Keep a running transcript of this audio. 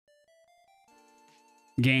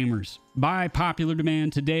Gamers, by popular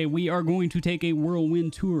demand, today we are going to take a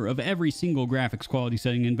whirlwind tour of every single graphics quality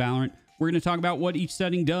setting in Valorant. We're going to talk about what each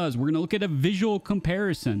setting does. We're going to look at a visual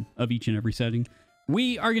comparison of each and every setting.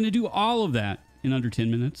 We are going to do all of that in under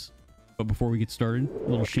 10 minutes. But before we get started, a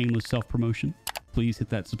little shameless self-promotion. Please hit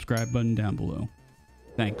that subscribe button down below.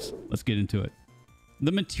 Thanks. Let's get into it.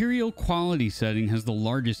 The material quality setting has the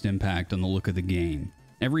largest impact on the look of the game.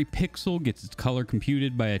 Every pixel gets its color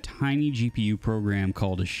computed by a tiny GPU program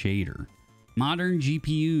called a shader. Modern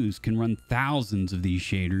GPUs can run thousands of these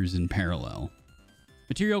shaders in parallel.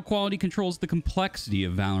 Material quality controls the complexity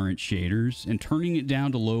of Valorant shaders, and turning it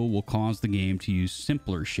down to low will cause the game to use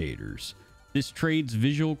simpler shaders. This trades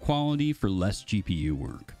visual quality for less GPU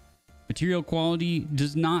work. Material quality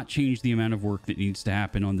does not change the amount of work that needs to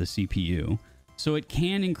happen on the CPU, so it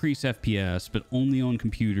can increase FPS, but only on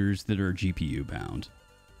computers that are GPU bound.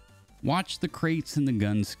 Watch the crates and the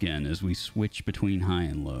gun skin as we switch between high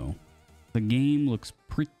and low. The game looks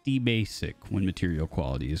pretty basic when material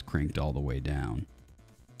quality is cranked all the way down.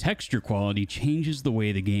 Texture quality changes the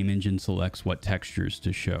way the game engine selects what textures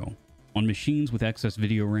to show. On machines with excess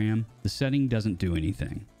video RAM, the setting doesn't do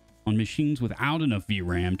anything. On machines without enough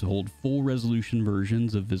VRAM to hold full resolution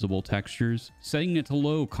versions of visible textures, setting it to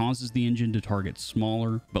low causes the engine to target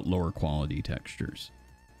smaller but lower quality textures.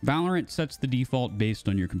 Valorant sets the default based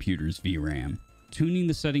on your computer's VRAM. Tuning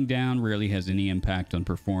the setting down rarely has any impact on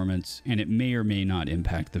performance, and it may or may not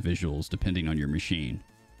impact the visuals depending on your machine.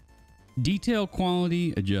 Detail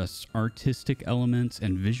quality adjusts artistic elements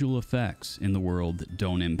and visual effects in the world that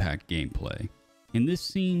don't impact gameplay. In this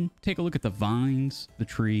scene, take a look at the vines, the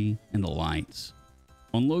tree, and the lights.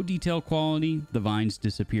 On low detail quality, the vines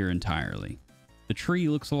disappear entirely. The tree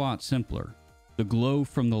looks a lot simpler. The glow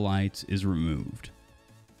from the lights is removed.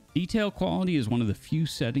 Detail quality is one of the few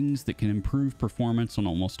settings that can improve performance on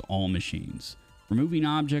almost all machines. Removing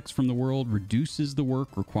objects from the world reduces the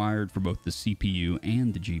work required for both the CPU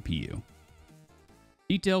and the GPU.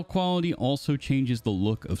 Detail quality also changes the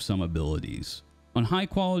look of some abilities. On high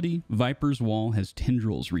quality, Viper's wall has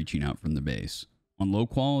tendrils reaching out from the base. On low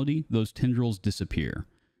quality, those tendrils disappear.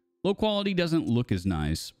 Low quality doesn't look as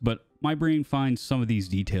nice, but my brain finds some of these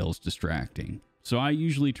details distracting, so I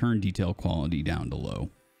usually turn detail quality down to low.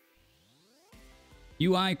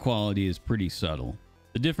 UI quality is pretty subtle.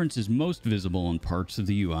 The difference is most visible in parts of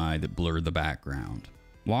the UI that blur the background.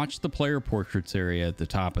 Watch the player portraits area at the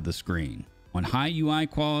top of the screen. On high UI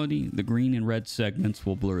quality, the green and red segments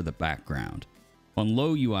will blur the background. On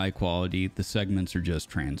low UI quality, the segments are just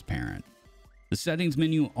transparent. The settings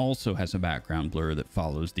menu also has a background blur that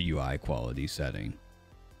follows the UI quality setting.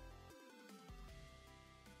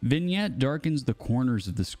 Vignette darkens the corners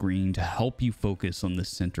of the screen to help you focus on the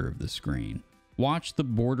center of the screen. Watch the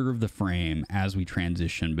border of the frame as we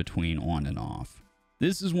transition between on and off.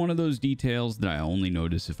 This is one of those details that I only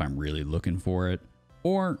notice if I'm really looking for it,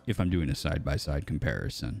 or if I'm doing a side-by-side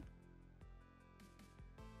comparison.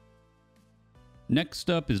 Next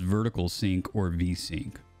up is vertical sync or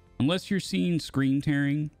VSync. Unless you're seeing screen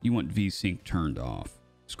tearing, you want VSync turned off.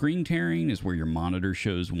 Screen tearing is where your monitor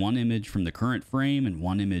shows one image from the current frame and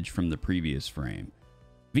one image from the previous frame.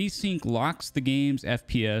 VSync locks the game's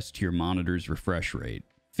FPS to your monitor's refresh rate,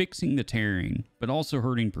 fixing the tearing, but also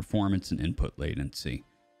hurting performance and input latency.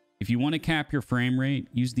 If you want to cap your frame rate,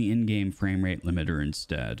 use the in-game frame rate limiter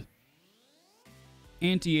instead.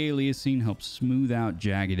 Anti-Aliasing helps smooth out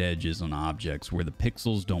jagged edges on objects where the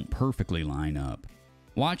pixels don't perfectly line up.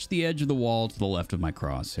 Watch the edge of the wall to the left of my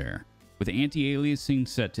crosshair. With anti-aliasing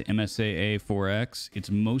set to MSAA 4X, it's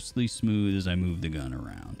mostly smooth as I move the gun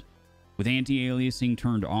around. With anti-aliasing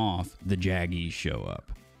turned off, the jaggies show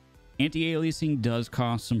up. Anti-aliasing does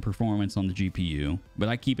cost some performance on the GPU, but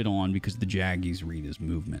I keep it on because the jaggies read as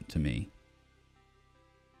movement to me.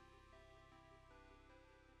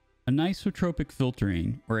 Anisotropic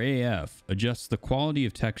Filtering, or AF, adjusts the quality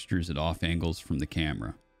of textures at off angles from the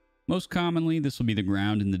camera. Most commonly, this will be the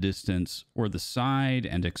ground in the distance, or the side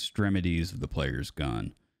and extremities of the player's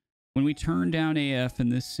gun. When we turn down AF in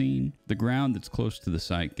this scene, the ground that's close to the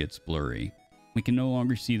sight gets blurry. We can no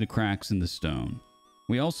longer see the cracks in the stone.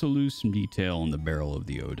 We also lose some detail on the barrel of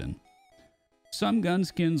the Odin. Some gun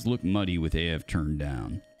skins look muddy with AF turned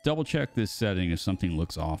down. Double check this setting if something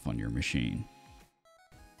looks off on your machine.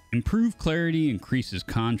 Improved clarity increases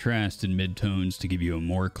contrast in midtones to give you a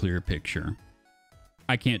more clear picture.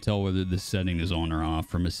 I can't tell whether this setting is on or off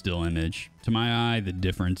from a still image. To my eye, the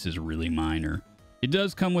difference is really minor. It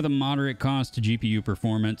does come with a moderate cost to GPU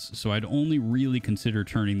performance, so I'd only really consider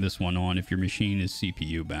turning this one on if your machine is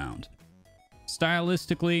CPU bound.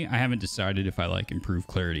 Stylistically, I haven't decided if I like improved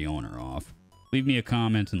clarity on or off. Leave me a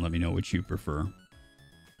comment and let me know what you prefer.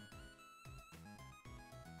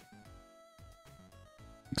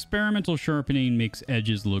 Experimental sharpening makes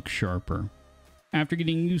edges look sharper. After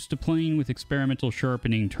getting used to playing with experimental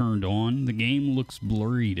sharpening turned on, the game looks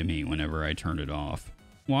blurry to me whenever I turn it off.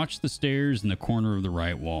 Watch the stairs in the corner of the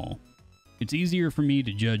right wall. It's easier for me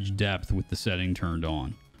to judge depth with the setting turned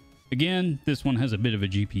on. Again, this one has a bit of a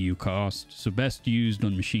GPU cost, so best used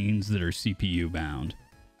on machines that are CPU bound.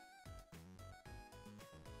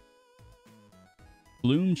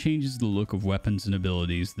 Bloom changes the look of weapons and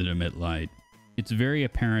abilities that emit light. It's very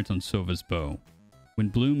apparent on Sova's bow. When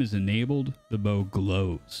bloom is enabled, the bow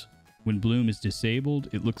glows. When bloom is disabled,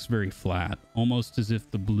 it looks very flat, almost as if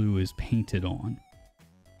the blue is painted on.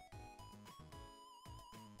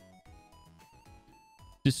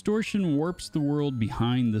 Distortion warps the world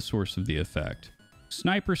behind the source of the effect.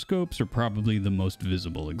 Sniper scopes are probably the most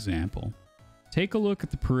visible example. Take a look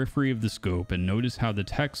at the periphery of the scope and notice how the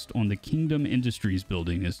text on the Kingdom Industries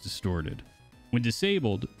building is distorted. When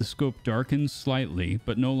disabled, the scope darkens slightly,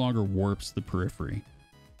 but no longer warps the periphery.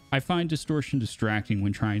 I find distortion distracting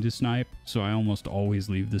when trying to snipe, so I almost always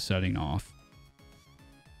leave the setting off.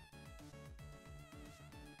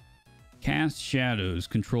 Cast Shadows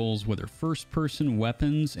controls whether first-person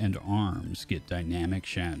weapons and arms get dynamic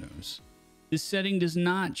shadows. This setting does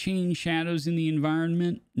not change shadows in the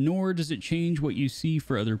environment, nor does it change what you see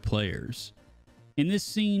for other players. In this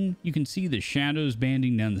scene, you can see the shadows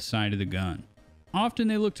banding down the side of the gun. Often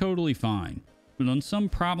they look totally fine, but on some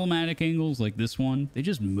problematic angles like this one, they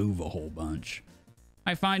just move a whole bunch.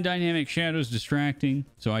 I find dynamic shadows distracting,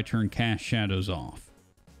 so I turn cast shadows off.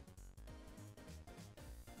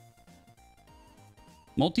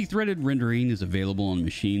 Multithreaded rendering is available on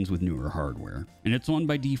machines with newer hardware, and it's on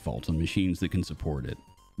by default on machines that can support it.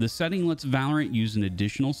 The setting lets Valorant use an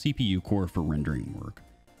additional CPU core for rendering work.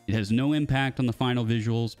 It has no impact on the final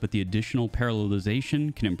visuals, but the additional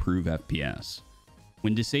parallelization can improve FPS.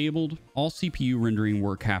 When disabled, all CPU rendering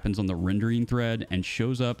work happens on the rendering thread and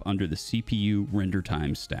shows up under the CPU render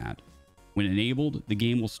time stat. When enabled, the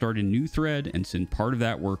game will start a new thread and send part of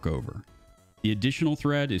that work over. The additional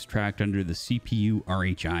thread is tracked under the CPU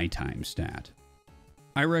RHI time stat.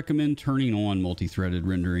 I recommend turning on multi-threaded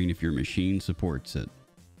rendering if your machine supports it.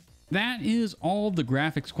 That is all of the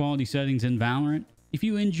graphics quality settings in Valorant. If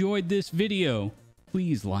you enjoyed this video,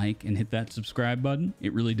 please like and hit that subscribe button.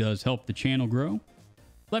 It really does help the channel grow.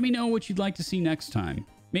 Let me know what you'd like to see next time.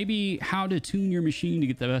 Maybe how to tune your machine to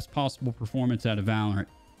get the best possible performance out of Valorant.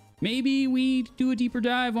 Maybe we do a deeper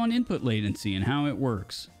dive on input latency and how it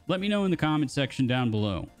works. Let me know in the comment section down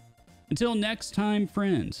below. Until next time,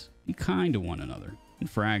 friends, be kind to one another and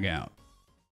frag out.